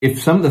if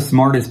some of the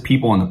smartest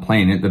people on the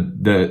planet,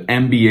 the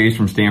MBAs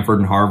from Stanford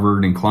and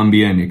Harvard and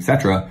Columbia and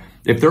etc.,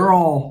 if they're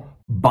all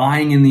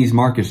buying in these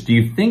markets, do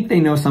you think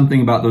they know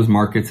something about those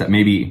markets that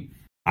maybe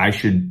I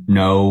should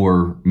know,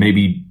 or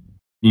maybe,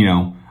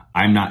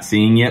 I'm not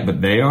seeing yet,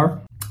 but they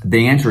are?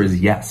 The answer is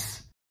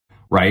yes,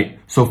 right?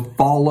 So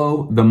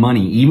follow the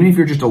money. Even if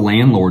you're just a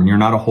landlord and you're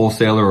not a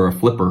wholesaler or a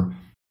flipper,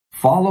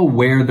 follow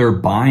where they're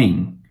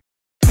buying.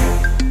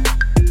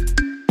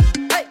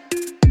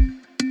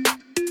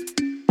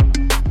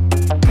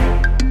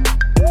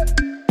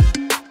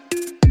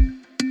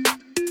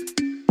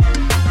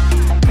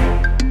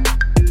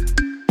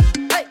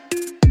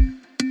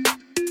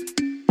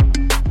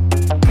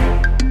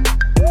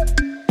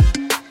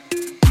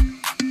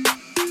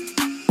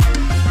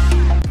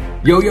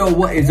 Yo,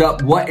 what is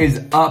up? What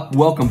is up?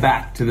 Welcome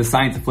back to the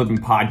Science of Flipping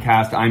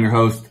podcast. I'm your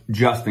host,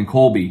 Justin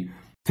Colby.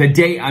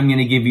 Today, I'm going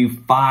to give you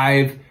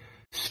 5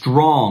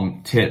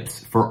 strong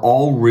tips for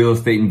all real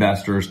estate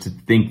investors to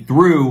think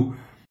through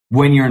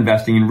when you're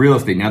investing in real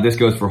estate. Now, this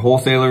goes for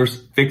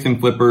wholesalers, fix and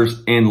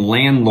flippers, and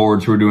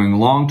landlords who are doing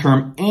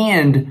long-term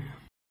and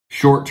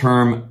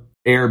short-term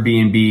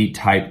Airbnb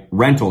type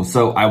rentals.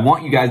 So I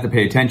want you guys to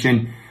pay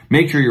attention.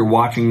 Make sure you're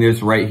watching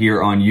this right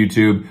here on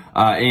YouTube.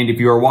 And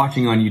if you are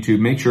watching on YouTube,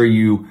 make sure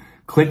you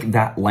click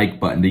that like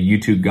button. The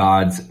YouTube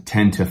gods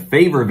tend to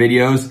favor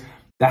videos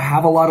that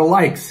have a lot of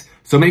likes.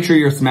 So make sure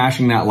you're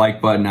smashing that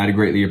like button. I'd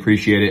greatly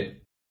appreciate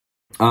it.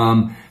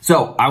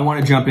 So I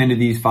want to jump into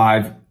these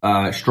 5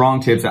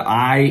 strong tips that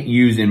I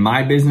use in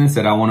my business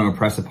that I want to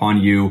impress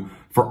upon you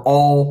for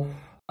all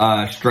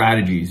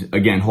strategies.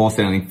 Again,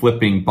 wholesaling,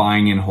 flipping,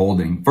 buying, and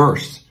holding.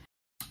 First,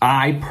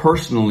 I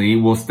personally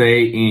will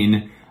stay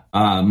in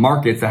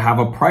markets that have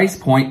a price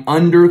point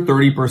under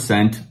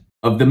 30%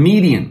 of the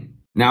median.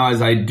 Now,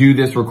 as I do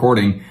this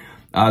recording,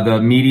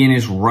 the median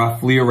is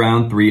roughly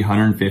around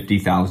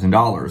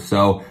 $350,000.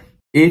 So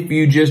if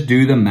you just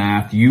do the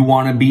math, you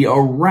want to be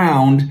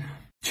around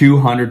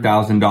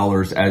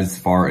 $200,000 as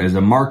far as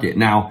a market.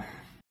 Now,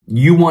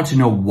 you want to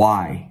know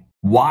why.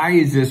 Why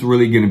is this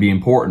really going to be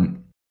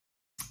important?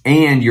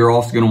 And you're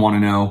also going to want to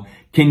know,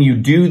 can you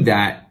do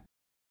that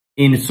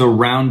in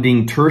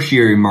surrounding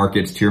tertiary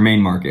markets to your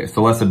main market?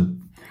 So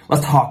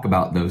let's talk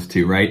about those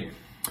two, right?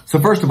 So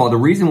first of all, the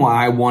reason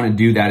why I want to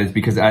do that is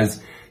because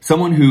as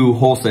someone who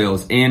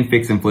wholesales and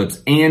fix and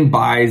flips and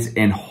buys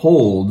and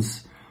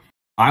holds,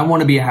 I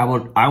want to be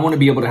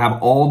able to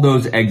have all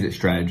those exit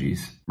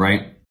strategies,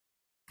 right?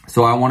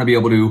 So I want to be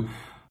able to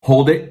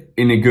hold it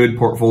in a good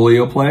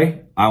portfolio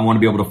play. I want to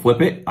be able to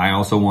flip it. I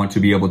also want to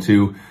be able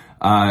to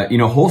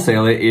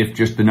wholesale it if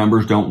just the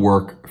numbers don't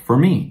work for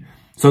me.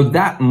 So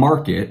that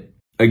market,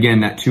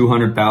 again, that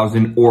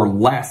 200,000 or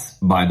less,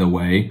 by the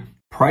way,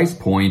 price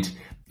point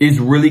is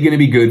really going to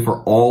be good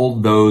for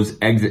all those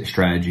exit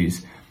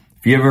strategies.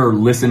 If you ever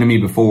listened to me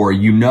before,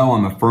 you know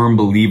I'm a firm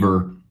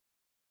believer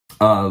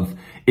of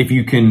if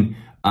you can,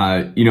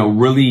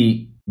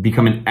 really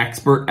become an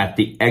expert at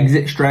the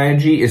exit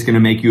strategy, it's going to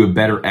make you a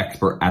better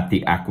expert at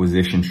the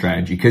acquisition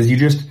strategy because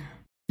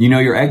you know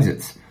your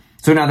exits.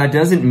 So now that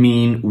doesn't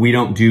mean we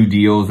don't do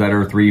deals that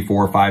are $300,000,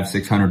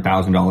 $400,000, $500,000,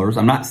 $600,000.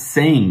 I'm not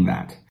saying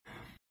that.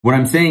 What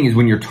I'm saying is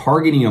when you're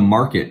targeting a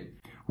market,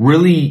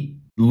 really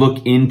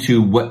look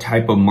into what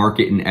type of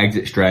market and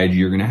exit strategy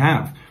you're going to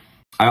have.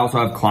 I also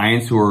have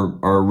clients who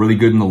are really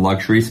good in the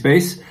luxury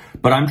space,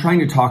 but I'm trying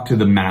to talk to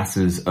the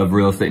masses of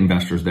real estate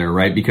investors there,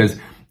 right? Because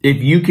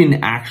if you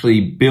can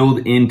actually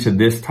build into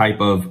this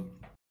type of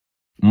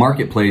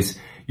marketplace,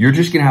 you're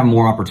just going to have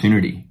more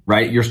opportunity,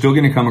 right? You're still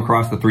going to come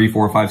across the $300,000,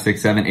 $400,000,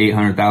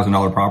 $500,000, $600,000,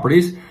 $800,000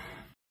 properties.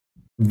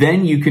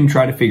 Then you can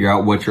try to figure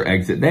out what's your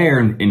exit there.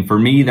 And for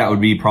me, that would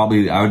be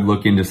I would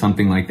look into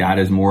something like that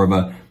as more of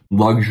a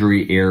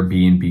luxury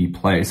Airbnb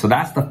play. So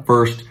that's the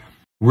first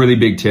really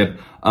big tip.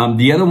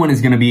 The other one is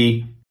going to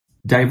be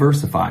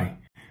diversify.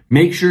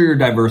 Make sure you're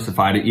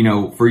diversified.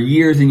 For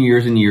years and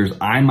years and years,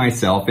 I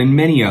myself and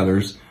many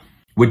others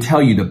would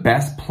tell you the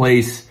best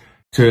place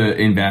to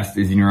invest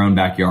is in your own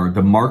backyard,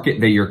 the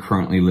market that you're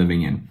currently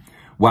living in.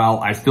 While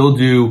I still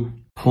do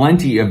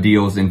plenty of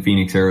deals in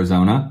Phoenix,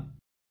 Arizona,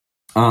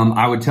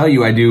 I would tell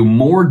you I do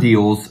more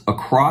deals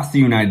across the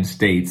United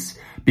States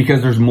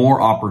because there's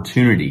more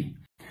opportunity.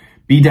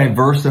 Be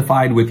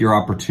diversified with your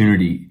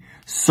opportunity.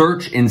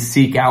 Search and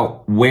seek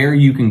out where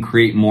you can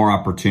create more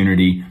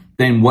opportunity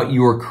than what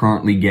you are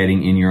currently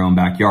getting in your own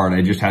backyard.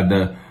 I just had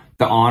the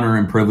honor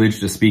and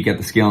privilege to speak at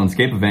the Scale and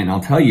Scape event, and I'll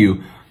tell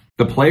you,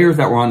 the players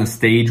that were on the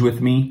stage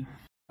with me,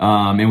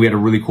 and we had a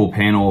really cool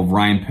panel of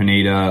Ryan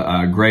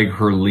Pineda, Greg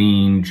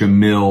Herline,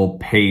 Jamil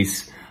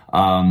Pace,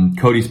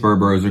 Cody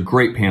Sperber. It was a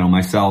great panel,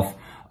 myself.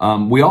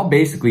 We all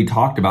basically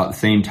talked about the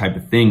same type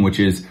of thing, which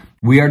is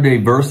we are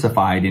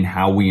diversified in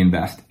how we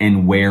invest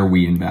and where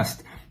we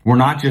invest. We're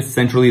not just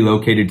centrally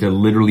located to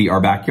literally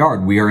our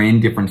backyard. We are in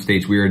different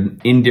states. We are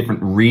in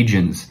different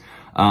regions.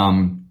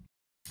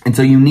 And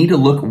so you need to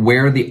look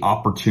where the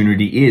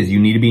opportunity is.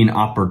 You need to be an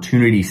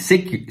opportunity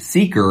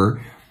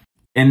seeker,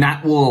 and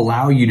that will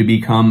allow you to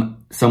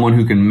become someone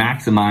who can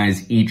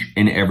maximize each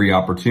and every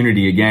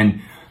opportunity.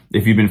 Again,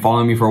 if you've been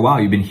following me for a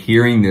while, you've been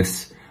hearing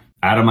this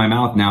out of my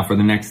mouth now for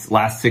the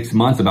last 6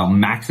 months about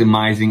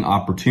maximizing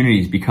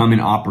opportunities. Become an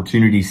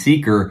opportunity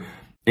seeker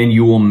and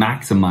you will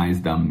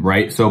maximize them,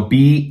 right? So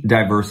be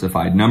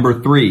diversified.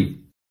 Number 3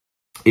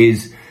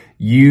 is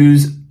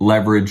use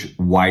leverage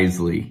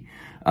wisely.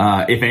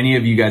 If any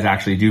of you guys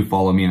actually do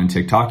follow me on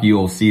TikTok,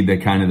 you'll see the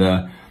kind of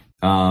the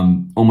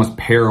almost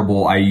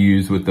parable I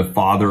use with the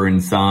father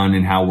and son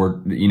and how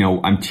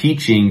I'm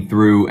teaching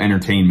through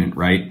entertainment,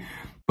 right?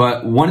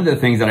 But one of the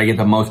things that I get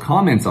the most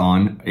comments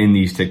on in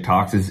these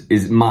TikToks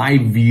is my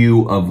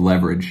view of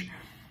leverage.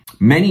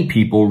 Many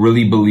people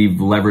really believe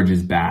leverage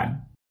is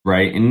bad,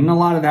 right? And a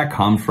lot of that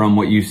comes from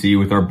what you see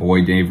with our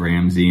boy Dave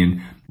Ramsey,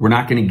 and we're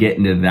not going to get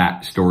into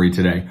that story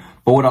today.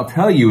 But what I'll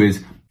tell you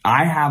is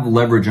I have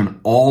leverage on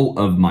all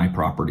of my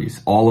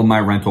properties, all of my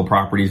rental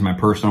properties, my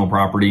personal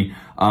property,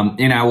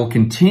 and I will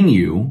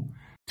continue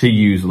to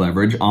use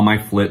leverage on my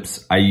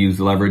flips. I use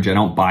leverage. I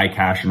don't buy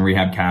cash and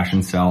rehab cash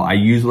and sell. I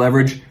use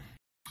leverage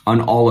on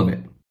all of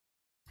it.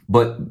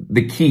 But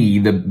the key,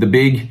 the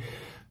big,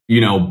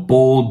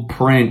 bold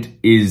print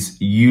is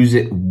use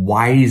it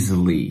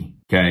wisely.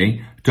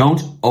 Okay.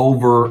 Don't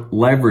over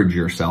leverage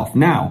yourself.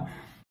 Now,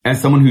 as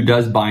someone who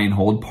does buy and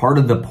hold, part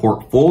of the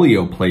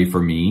portfolio play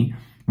for me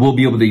will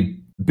be able to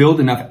build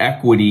enough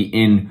equity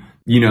in,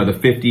 the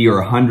 50 or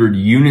 100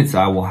 units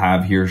I will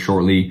have here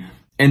shortly,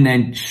 and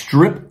then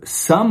strip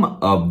some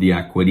of the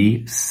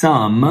equity,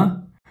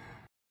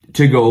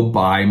 to go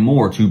buy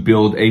more, to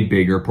build a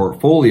bigger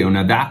portfolio.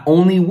 Now that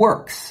only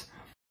works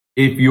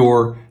if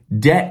your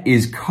debt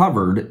is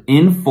covered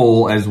in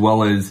full, as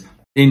well as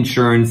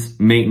insurance,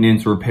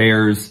 maintenance,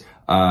 repairs,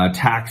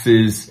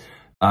 taxes,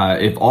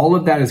 if all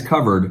of that is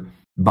covered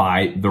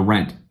by the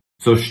rent.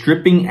 So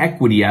stripping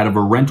equity out of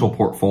a rental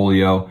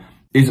portfolio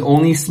is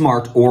only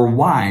smart or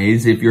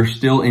wise if you're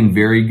still in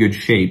very good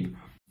shape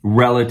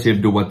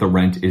relative to what the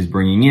rent is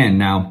bringing in.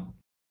 Now,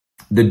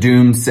 the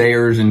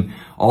doomsayers and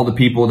all the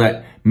people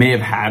that may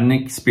have had an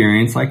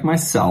experience like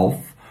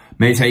myself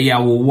may say, yeah,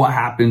 well, what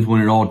happens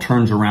when it all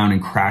turns around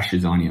and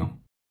crashes on you?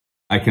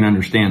 I can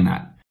understand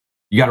that.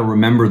 You got to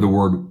remember the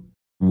word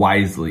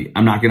wisely.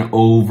 I'm not going to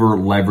over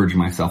leverage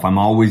myself. I'm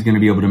always going to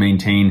be able to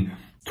maintain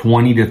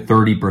 20 to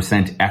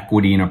 30%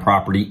 equity in a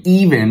property.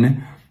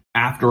 Even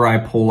after I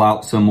pull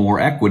out some more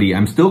equity,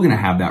 I'm still going to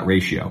have that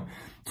ratio.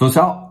 So it's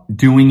about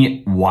doing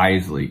it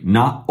wisely,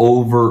 not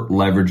over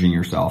leveraging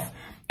yourself,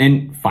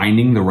 and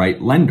finding the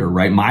right lender,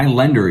 right? My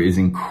lender is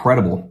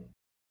incredible.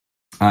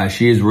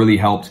 She has really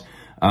helped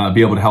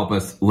be able to help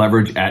us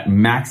leverage at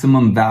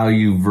maximum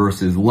value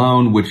versus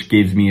loan, which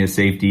gives me a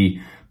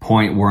safety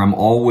point where I'm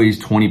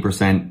always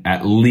 20%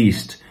 at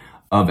least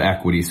of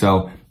equity.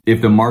 So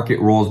if the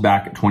market rolls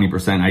back at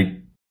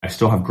 20%, I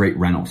still have great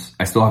rentals.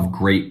 I still have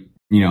great,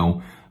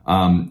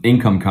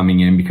 income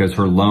coming in because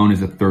her loan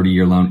is a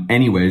 30-year loan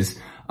anyways.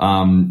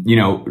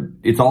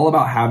 It's all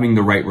about having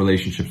the right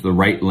relationships, the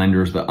right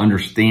lenders that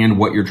understand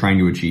what you're trying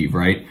to achieve,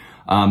 right?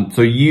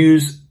 So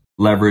use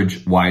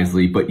leverage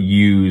wisely, but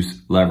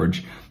use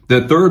leverage.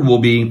 The third will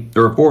be,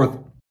 or fourth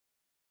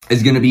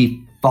is going to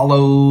be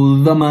follow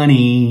the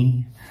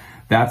money.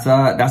 That's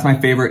my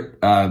favorite,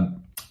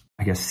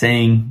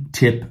 saying,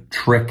 tip,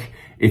 trick,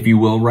 if you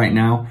will, right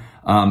now.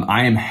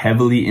 I am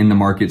heavily in the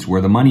markets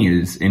where the money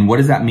is. And what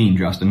does that mean,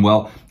 Justin?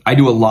 Well, I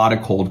do a lot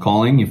of cold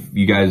calling. If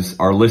you guys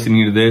are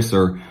listening to this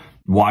or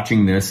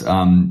watching this,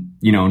 and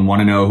want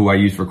to know who I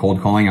use for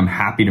cold calling, I'm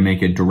happy to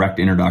make a direct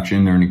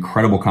introduction. They're an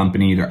incredible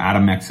company. They're out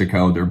of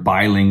Mexico. They're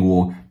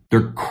bilingual.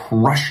 They're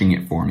crushing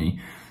it for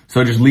me.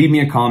 So just leave me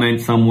a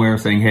comment somewhere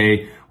saying,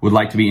 hey, would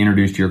like to be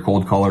introduced to your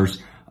cold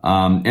callers.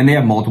 And they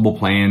have multiple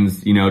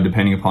plans,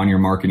 depending upon your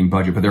marketing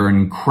budget, but they're an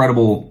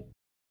incredible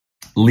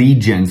lead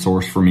gen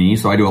source for me.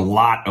 So I do a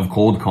lot of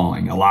cold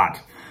calling,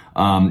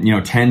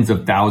 tens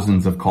of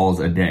thousands of calls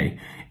a day.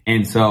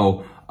 And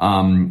so,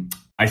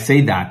 I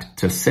say that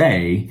to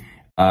say,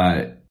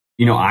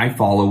 I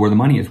follow where the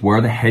money is. Where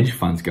are the hedge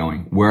funds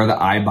going? Where are the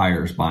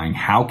iBuyers buying?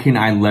 How can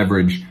I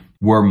leverage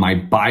where my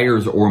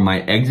buyers or my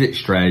exit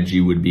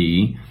strategy would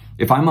be?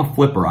 If I'm a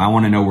flipper, I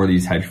want to know where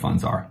these hedge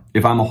funds are.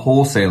 If I'm a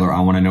wholesaler,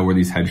 I want to know where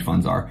these hedge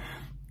funds are.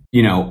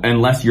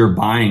 Unless you're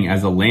buying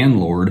as a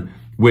landlord,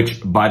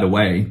 which, by the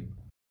way,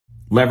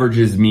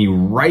 leverages me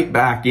right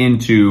back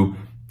into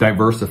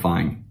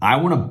diversifying. I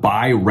want to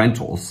buy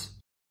rentals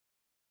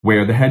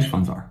where the hedge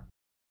funds are.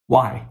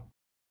 Why?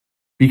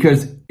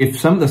 Because if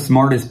some of the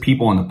smartest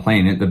people on the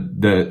planet,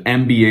 the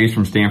MBAs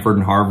from Stanford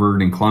and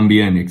Harvard and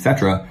Columbia and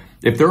etc.,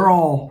 if they're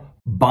all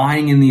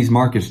buying in these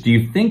markets, do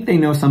you think they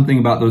know something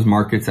about those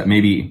markets that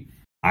maybe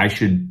I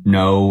should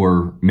know,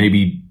 or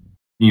maybe,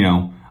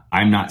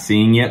 I'm not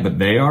seeing yet, but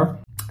they are?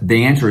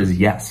 The answer is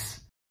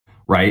yes,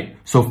 right?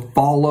 So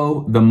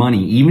follow the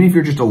money. Even if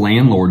you're just a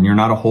landlord and you're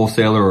not a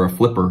wholesaler or a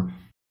flipper,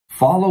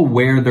 follow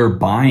where they're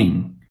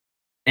buying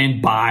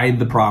and buy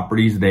the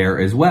properties there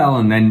as well.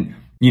 And then,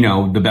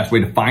 the best way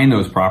to find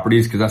those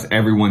properties, because that's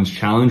everyone's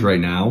challenge right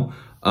now,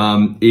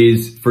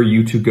 is for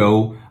you to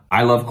go.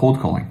 I love cold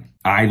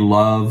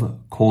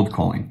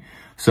calling.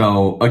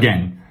 So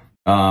again,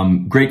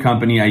 Great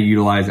company I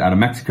utilize out of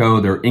Mexico.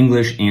 They're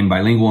English and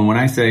bilingual. And when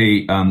I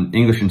say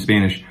English and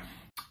Spanish,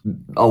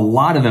 a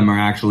lot of them are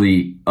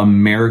actually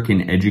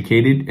American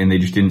educated and they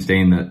just didn't stay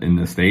in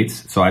the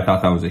States. So I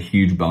thought that was a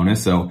huge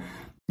bonus. So,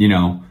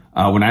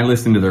 when I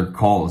listen to their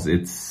calls,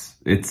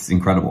 it's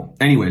incredible.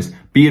 Anyways,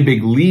 be a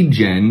big lead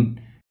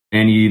gen,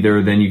 and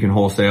either then you can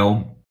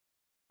wholesale,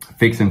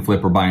 fix and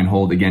flip, or buy and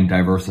hold. Again,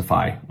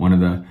 diversify, one of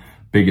the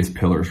biggest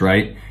pillars,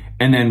 right?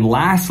 And then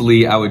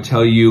lastly, I would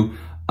tell you,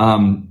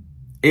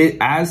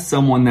 as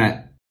someone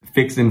that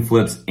fix and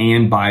flips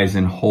and buys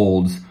and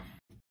holds,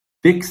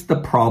 fix the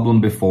problem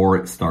before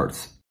it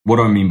starts. What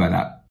do I mean by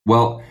that?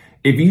 Well,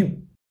 if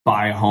you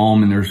buy a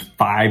home and there's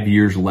 5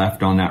 years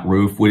left on that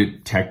roof, would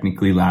it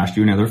technically last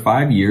you another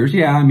 5 years?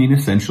 Yeah, I mean,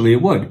 essentially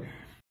it would.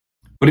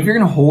 But if you're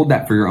going to hold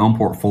that for your own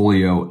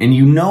portfolio and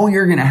you know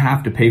you're going to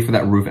have to pay for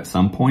that roof at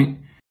some point,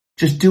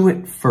 just do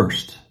it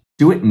first.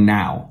 Do it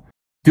now.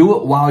 Do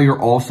it while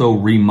you're also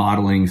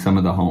remodeling some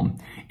of the home.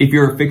 If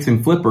you're a fix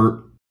and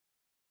flipper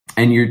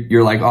and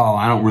you're like, oh,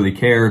 I don't really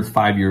care, it's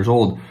 5 years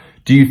old.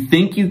 Do you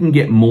think you can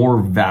get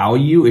more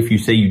value if you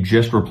say you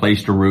just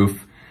replaced a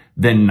roof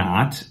than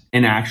not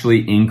and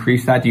actually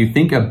increase that? Do you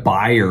think a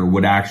buyer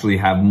would actually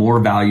have more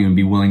value and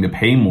be willing to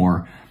pay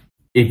more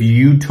if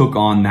you took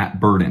on that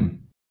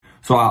burden?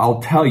 So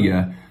I'll tell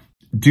you,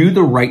 do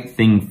the right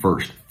thing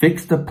first.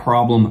 Fix the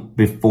problem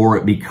before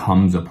it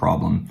becomes a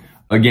problem.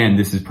 Again,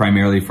 this is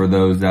primarily for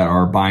those that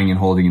are buying and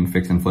holding and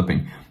fix and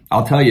flipping.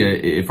 I'll tell you,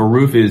 if a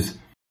roof is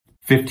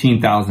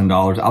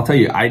 $15,000, I'll tell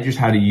you, I just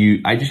had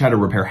to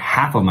repair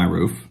half of my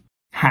roof,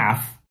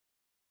 and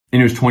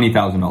it was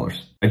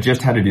 $20,000. I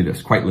just had to do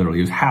this, quite literally.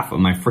 It was half of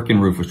my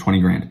freaking roof was 20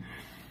 grand.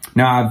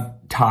 Now I have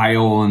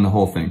tile and the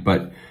whole thing,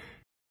 but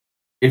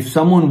if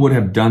someone would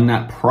have done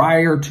that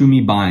prior to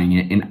me buying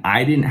it and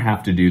I didn't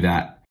have to do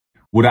that,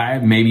 would I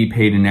have maybe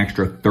paid an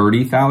extra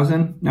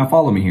 $30,000? Now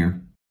follow me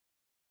here.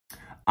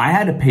 I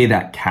had to pay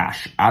that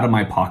cash out of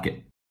my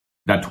pocket,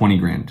 that 20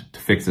 grand to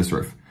fix this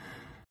roof.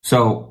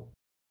 So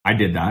I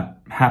did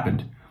that,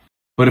 happened.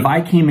 But if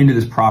I came into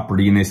this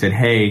property and they said,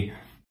 hey,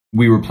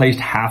 we replaced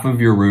half of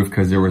your roof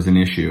because there was an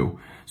issue.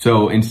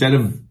 So instead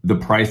of the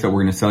price that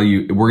we're going to sell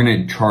you, we're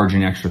going to charge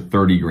an extra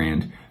 30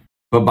 grand.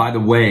 But by the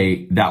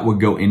way, that would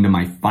go into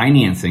my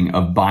financing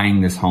of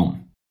buying this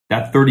home.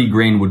 That 30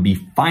 grand would be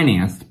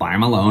financed by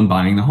my loan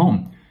buying the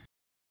home.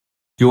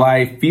 Do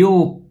I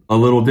feel a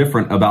little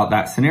different about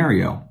that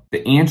scenario?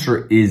 The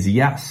answer is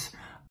yes.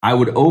 I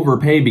would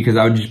overpay because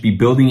I would just be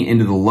building it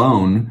into the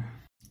loan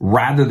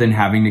rather than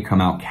having to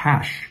come out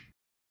cash,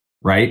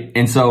 right?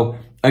 And so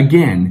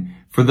again,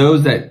 for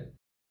those that,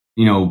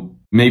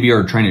 maybe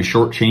are trying to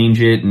shortchange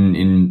it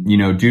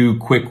and do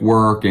quick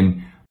work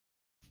and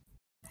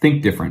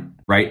think different,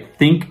 right?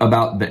 Think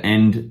about the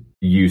end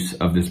use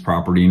of this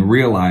property and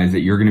realize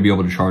that you're going to be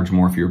able to charge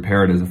more if you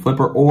repair it as a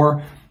flipper,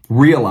 or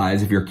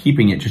realize if you're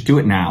keeping it, just do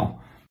it now.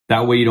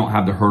 That way you don't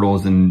have the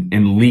hurdles and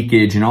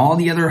leakage and all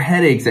the other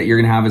headaches that you're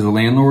going to have as a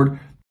landlord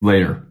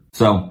later.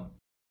 So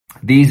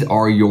these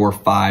are your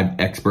 5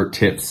 expert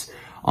tips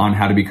on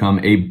how to become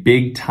a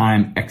big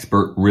time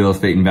expert real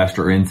estate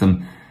investor in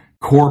some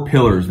core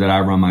pillars that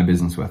I run my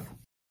business with.